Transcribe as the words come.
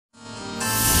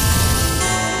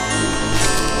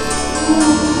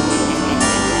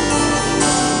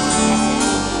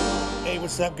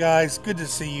up, guys? Good to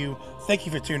see you. Thank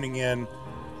you for tuning in.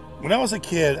 When I was a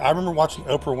kid, I remember watching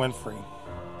Oprah Winfrey,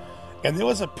 and there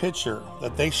was a picture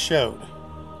that they showed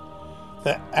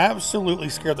that absolutely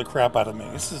scared the crap out of me.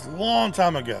 This is a long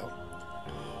time ago.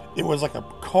 It was like a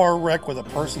car wreck with a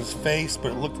person's face,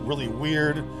 but it looked really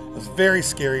weird. It was very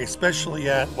scary, especially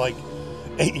at like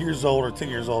 8 years old or 10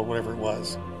 years old, whatever it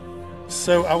was.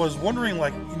 So I was wondering,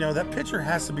 like, you know, that picture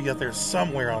has to be out there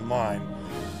somewhere online.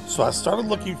 So I started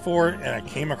looking for it, and I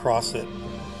came across it.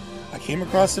 I came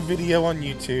across a video on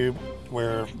YouTube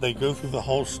where they go through the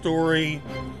whole story,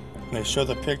 and they show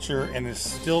the picture, and it's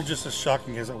still just as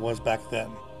shocking as it was back then.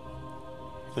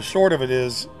 The short of it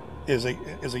is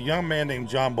a young man named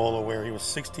John Boulware. He was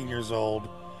 16 years old.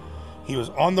 He was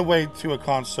on the way to a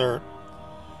concert,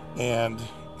 and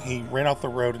he ran off the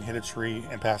road and hit a tree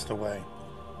and passed away.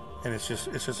 And it's just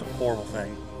a horrible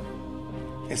thing.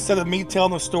 Instead of me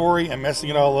telling the story and messing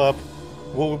it all up,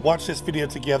 we'll watch this video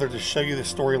together to show you the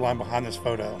storyline behind this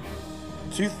photo.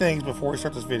 Two things before we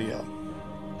start this video.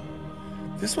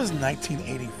 This was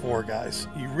 1984, guys.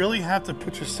 You really have to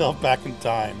put yourself back in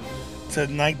time to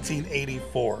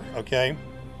 1984, okay?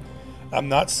 I'm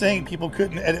not saying people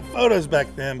couldn't edit photos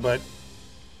back then, but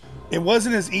it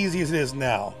wasn't as easy as it is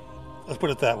now. Let's put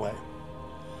it that way.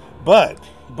 But,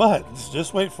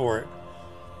 just wait for it.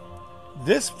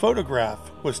 This photograph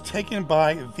was taken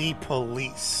by the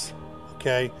police,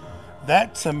 okay?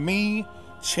 That, to me,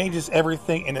 changes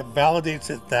everything, and it validates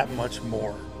it that much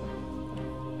more.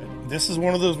 This is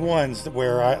one of those ones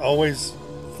where I always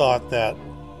thought that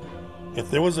if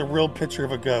there was a real picture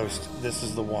of a ghost, this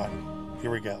is the one.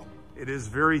 Here we go. It is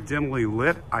very dimly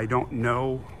lit. I don't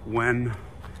know when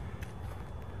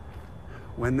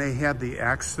they had the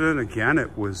accident. Again,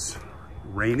 it was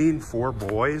raining, 4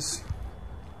 boys.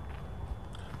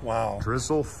 Wow.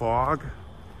 Drizzle, fog.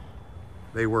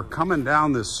 They were coming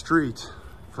down this street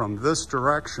from this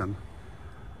direction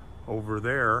over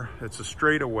there. It's a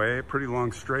straightaway, a pretty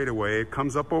long straightaway. It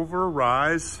comes up over a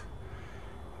rise.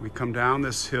 We come down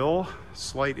this hill,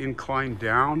 slight incline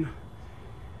down,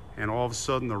 and all of a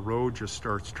sudden the road just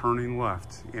starts turning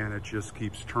left, and it just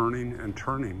keeps turning and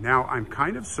turning. Now, I'm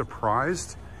kind of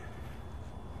surprised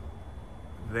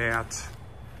that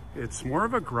it's more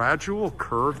of a gradual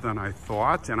curve than I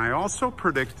thought, and I also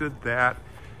predicted that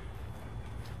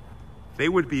they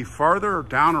would be farther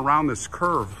down around this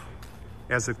curve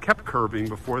as it kept curving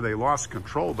before they lost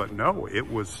control, but no, it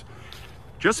was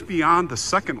just beyond the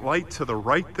second light to the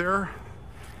right there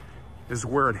is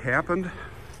where it happened.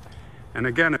 And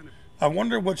again, I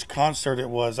wonder which concert it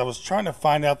was. I was trying to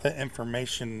find out the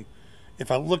information.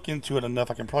 If I look into it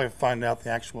enough, I can probably find out the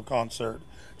actual concert.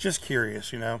 Just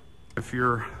curious, you know. If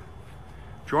you're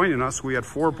joining us, we had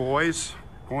 4 boys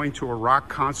going to a rock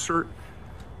concert.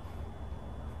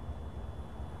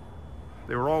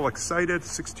 They were all excited,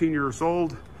 16 years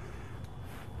old.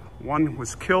 One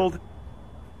was killed,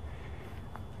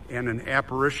 and an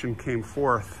apparition came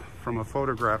forth from a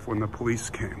photograph when the police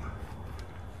came.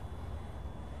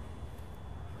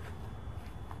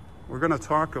 We're going to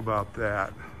talk about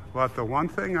that, but the one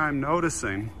thing I'm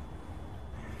noticing,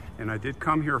 and I did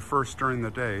come here first during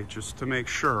the day just to make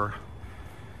sure,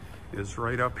 is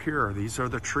right up here. These are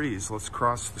the trees. Let's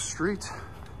cross the street.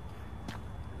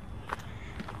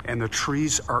 And the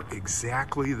trees are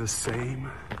exactly the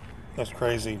same. That's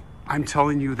crazy. I'm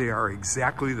telling you, they are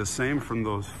exactly the same from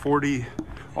those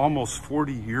almost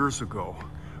 40 years ago,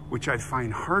 which I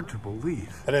find hard to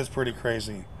believe. That is pretty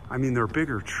crazy. I mean, they're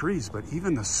bigger trees, but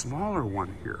even the smaller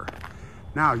one here.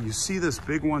 Now, you see this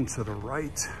big one to the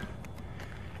right.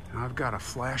 And I've got a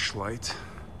flashlight.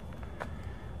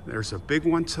 There's a big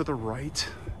one to the right,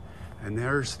 and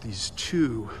there's these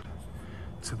 2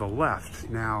 to the left.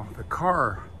 Now,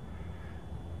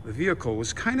 the vehicle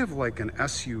was kind of like an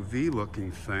SUV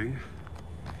looking thing,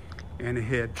 and it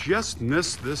had just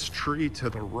missed this tree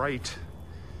to the right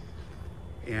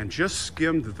and just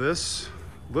skimmed this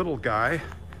little guy,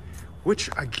 which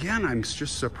again, I'm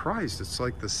just surprised. It's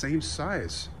like the same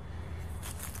size.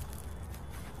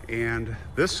 And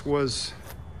these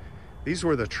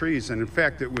were the trees. And in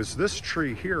fact, it was this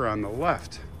tree here on the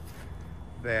left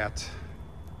that,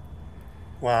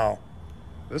 wow.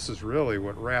 This is really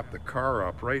what wrapped the car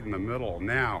up right in the middle.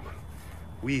 Now,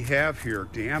 we have here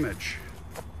damage.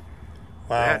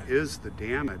 Wow. That is the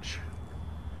damage.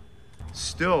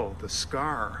 Still, the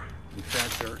scar. In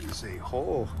fact, there is a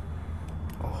hole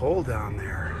down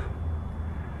there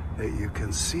that you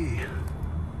can see.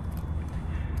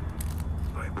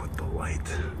 If I put the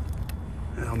light.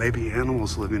 Now, maybe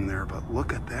animals living there, but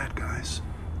look at that, guys.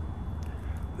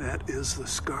 That is the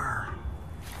scar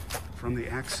from the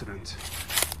accident.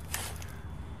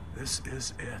 This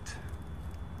is it.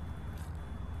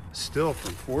 Still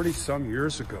from 40 some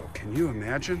years ago. Can you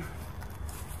imagine?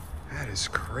 That is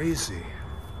crazy.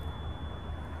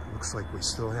 It looks like we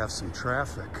still have some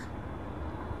traffic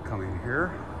coming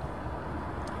here.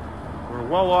 We're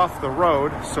well off the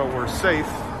road, so we're safe.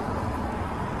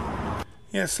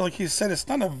 Yeah, so like you said, it's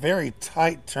not a very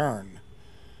tight turn.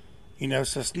 You know,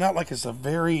 so it's not like it's a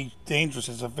very dangerous,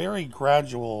 it's a very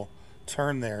gradual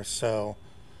turn there. So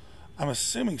I'm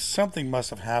assuming something must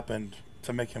have happened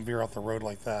to make him veer off the road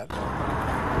like that.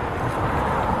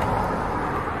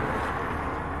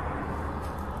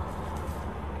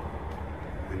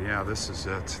 And yeah, this is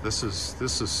it. This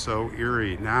is so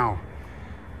eerie. Now,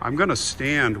 I'm gonna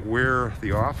stand where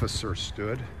the officer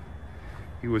stood.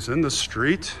 He was in the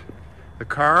street. The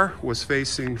car was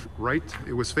facing right.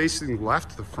 It was facing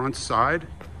left, the front side.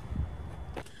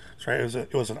 That's right.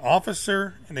 It was an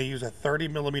officer, and they used a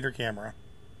 30mm camera.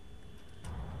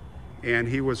 And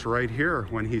he was right here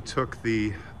when he took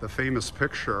the famous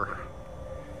picture.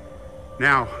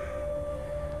 Now,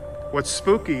 what's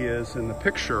spooky is in the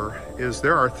picture is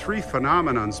there are three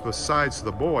phenomenons besides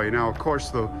the boy. Now, of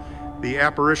course, the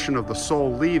apparition of the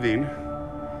soul leaving,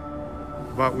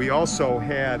 but we also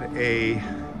had a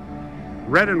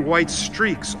red and white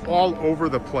streaks all over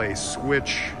the place,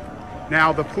 which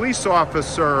now the police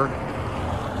officer,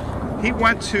 he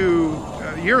went to,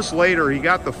 years later, he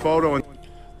got the photo. And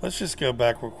let's just go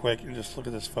back real quick and just look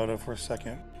at this photo for a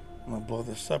second. I'm gonna blow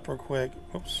this up real quick.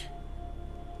 Oops.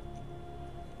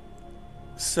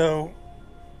 So,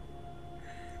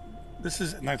 this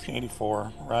is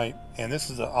 1984, right? And this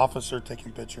is an officer taking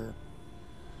a picture.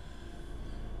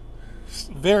 It's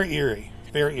very eerie,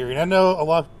 very eerie. And I know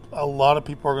a lot of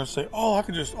people are going to say, "Oh,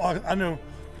 I know,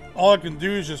 all I can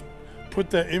do is just put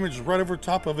that image right over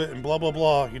top of it and blah blah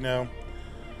blah," you know.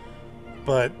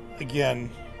 But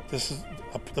again, this is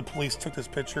the police took this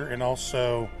picture, and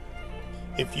also,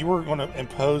 if you were going to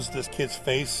impose this kid's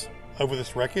face over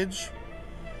this wreckage,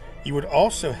 you would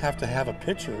also have to have a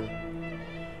picture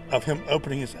of him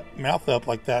opening his mouth up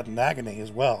like that in agony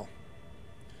as well.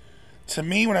 To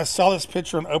me, when I saw this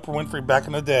picture on Oprah Winfrey back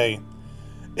in the day,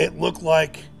 it looked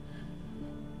like,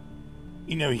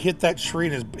 you know, he hit that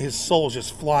tree and his soul is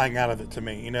just flying out of it to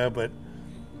me, you know.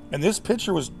 And this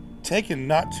picture was taken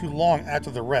not too long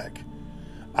after the wreck.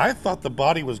 I thought the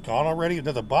body was gone already.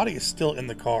 No, the body is still in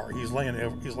the car. He's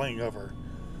laying over.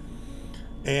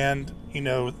 And, you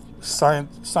know,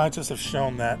 scientists have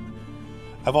shown that.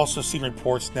 I've also seen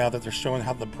reports now that they're showing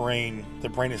how the brain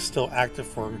is still active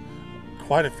for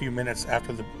quite a few minutes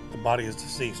after the body is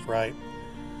deceased, right?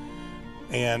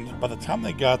 And by the time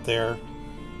they got there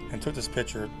and took this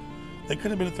picture, they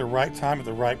could have been at the right time, at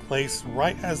the right place,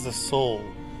 right as the soul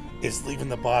is leaving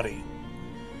the body.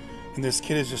 And this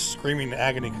kid is just screaming in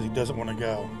agony because he doesn't want to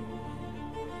go.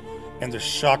 And the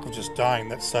shock of just dying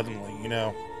that suddenly, you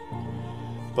know.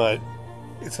 But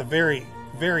it's a very,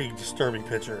 very disturbing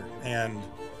picture. And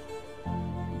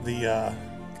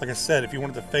like I said, if you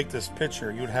wanted to fake this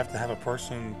picture, you would have to have a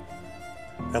person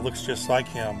that looks just like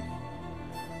him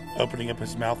opening up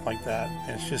his mouth like that.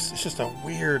 And it's just a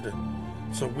weird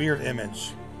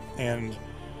image. And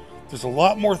there's a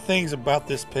lot more things about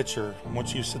this picture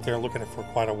once you sit there and look at it for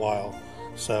quite a while.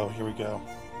 So here we go.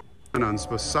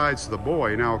 Besides the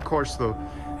boy. Now, of course,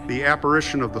 the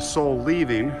apparition of the soul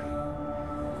leaving,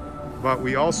 but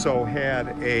we also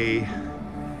had a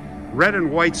red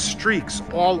and white streaks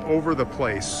all over the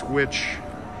place, which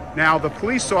now the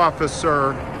police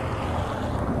officer,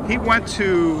 he went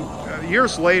to,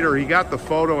 years later, he got the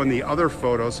photo and the other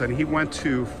photos, and he went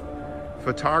to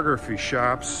photography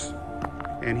shops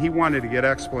and he wanted to get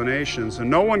explanations, and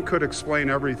no one could explain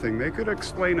everything. They could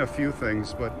explain a few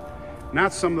things, but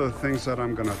not some of the things that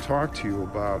I'm going to talk to you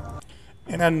about.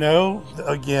 And I know,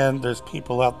 again, there's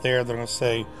people out there that are going to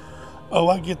say, "Oh,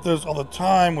 I get those all the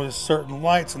time with certain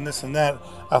lights and this and that."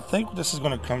 I think what this is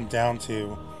going to come down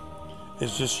to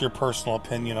is just your personal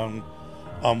opinion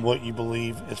on what you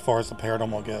believe as far as the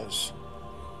paranormal goes.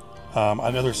 I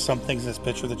know there's some things in this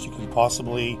picture that you can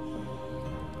possibly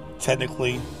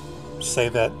technically say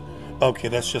that, okay,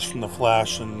 that's just from the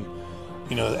flash and,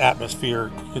 you know, the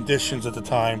atmosphere conditions at the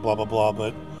time, blah blah blah.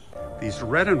 But these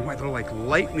red and white, they're like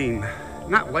lightning,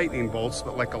 not lightning bolts,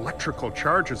 but like electrical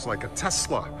charges, like a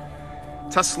Tesla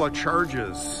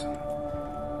charges,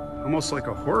 almost like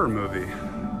a horror movie.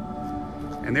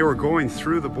 And they were going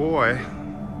through the boy,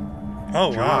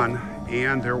 John, wow.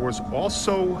 And there was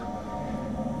also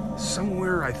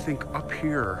somewhere, I think up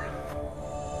here,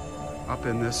 up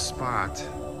in this spot,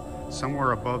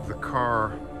 somewhere above the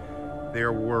car,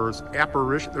 there was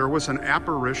an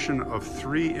apparition of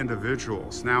 3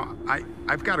 individuals. Now,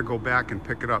 I've got to go back and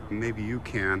pick it up, and maybe you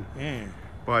can.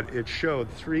 But it showed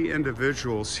 3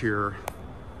 individuals here,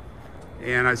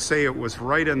 and I'd say it was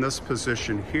right in this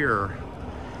position here.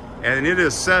 And it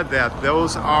is said that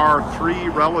those are 3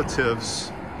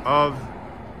 relatives of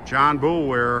John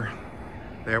Boulware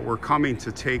that were coming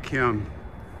to take him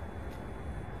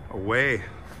away.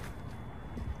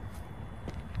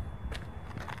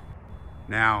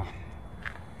 Now,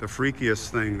 the freakiest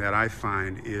thing that I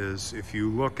find is if you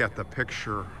look at the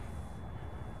picture,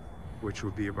 which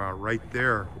would be about right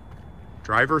there,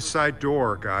 driver's side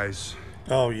door, guys.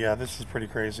 Oh yeah, this is pretty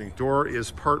crazy. Door is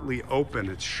partly open,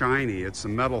 it's shiny, it's a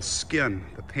metal skin,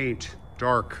 the paint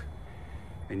dark,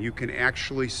 and you can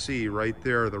actually see right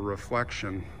there the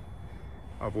reflection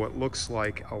of what looks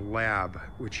like a lab,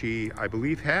 which he, I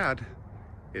believe, had.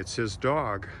 It's his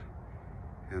dog,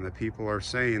 and the people are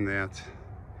saying that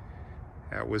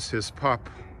that was his pup.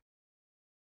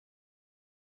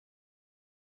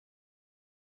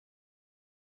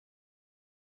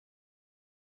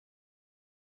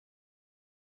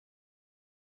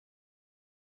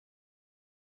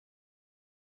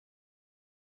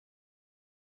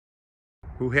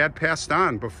 Who had passed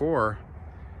on before,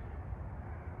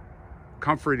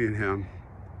 comforting him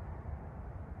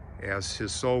as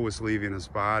his soul was leaving his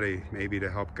body, maybe to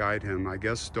help guide him. I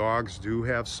guess dogs do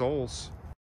have souls.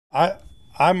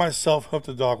 I myself hope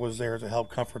the dog was there to help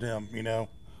comfort him, you know.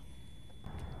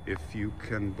 If you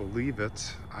can believe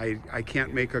it. I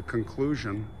can't make a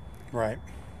conclusion. Right.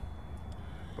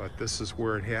 But this is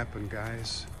where it happened,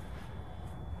 guys.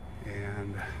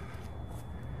 And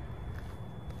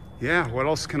yeah, what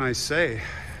else can I say?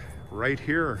 Right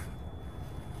here,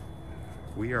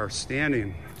 we are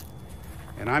standing,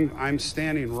 and I'm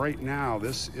standing right now.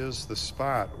 This is the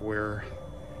spot where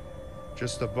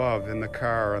just above in the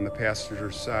car on the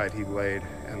passenger side, he laid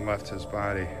and left his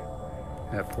body.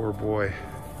 That poor boy.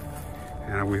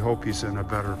 And we hope he's in a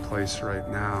better place right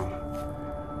now.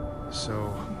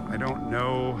 So I don't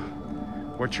know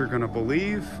what you're going to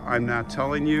believe. I'm not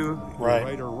telling you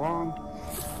right or wrong.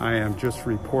 I am just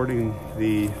reporting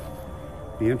the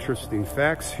interesting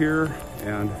facts here,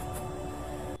 and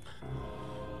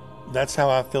that's how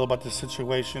I feel about the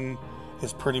situation.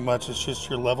 Is pretty much it's just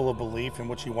your level of belief and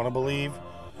what you want to believe.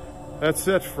 That's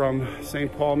it from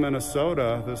St. Paul,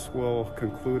 Minnesota. This will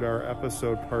conclude our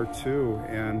episode part 2,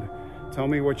 and tell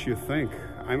me what you think.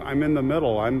 I'm in the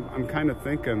middle. I'm kind of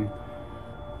thinking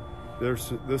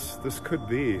this could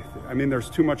be. I mean,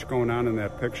 there's too much going on in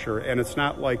that picture, and it's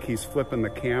not like he's flipping the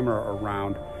camera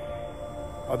around.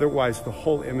 Otherwise, the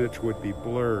whole image would be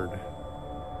blurred.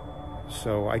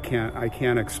 So I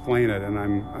can't explain it, and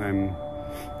I'm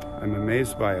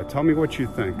amazed by it. Tell me what you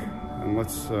think, and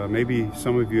let's maybe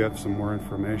some of you have some more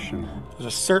information. There's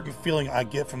a certain feeling I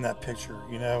get from that picture,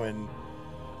 you know, and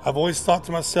I've always thought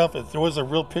to myself, if there was a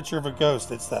real picture of a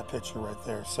ghost, it's that picture right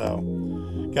there. So,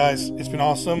 guys, it's been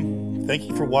awesome. Thank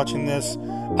you for watching this.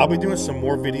 I'll be doing some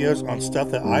more videos on stuff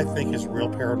that I think is real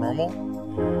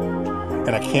paranormal,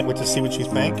 and I can't wait to see what you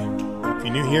think. If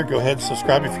you're new here, go ahead and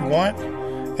subscribe if you want,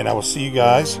 and I will see you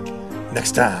guys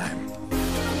next time.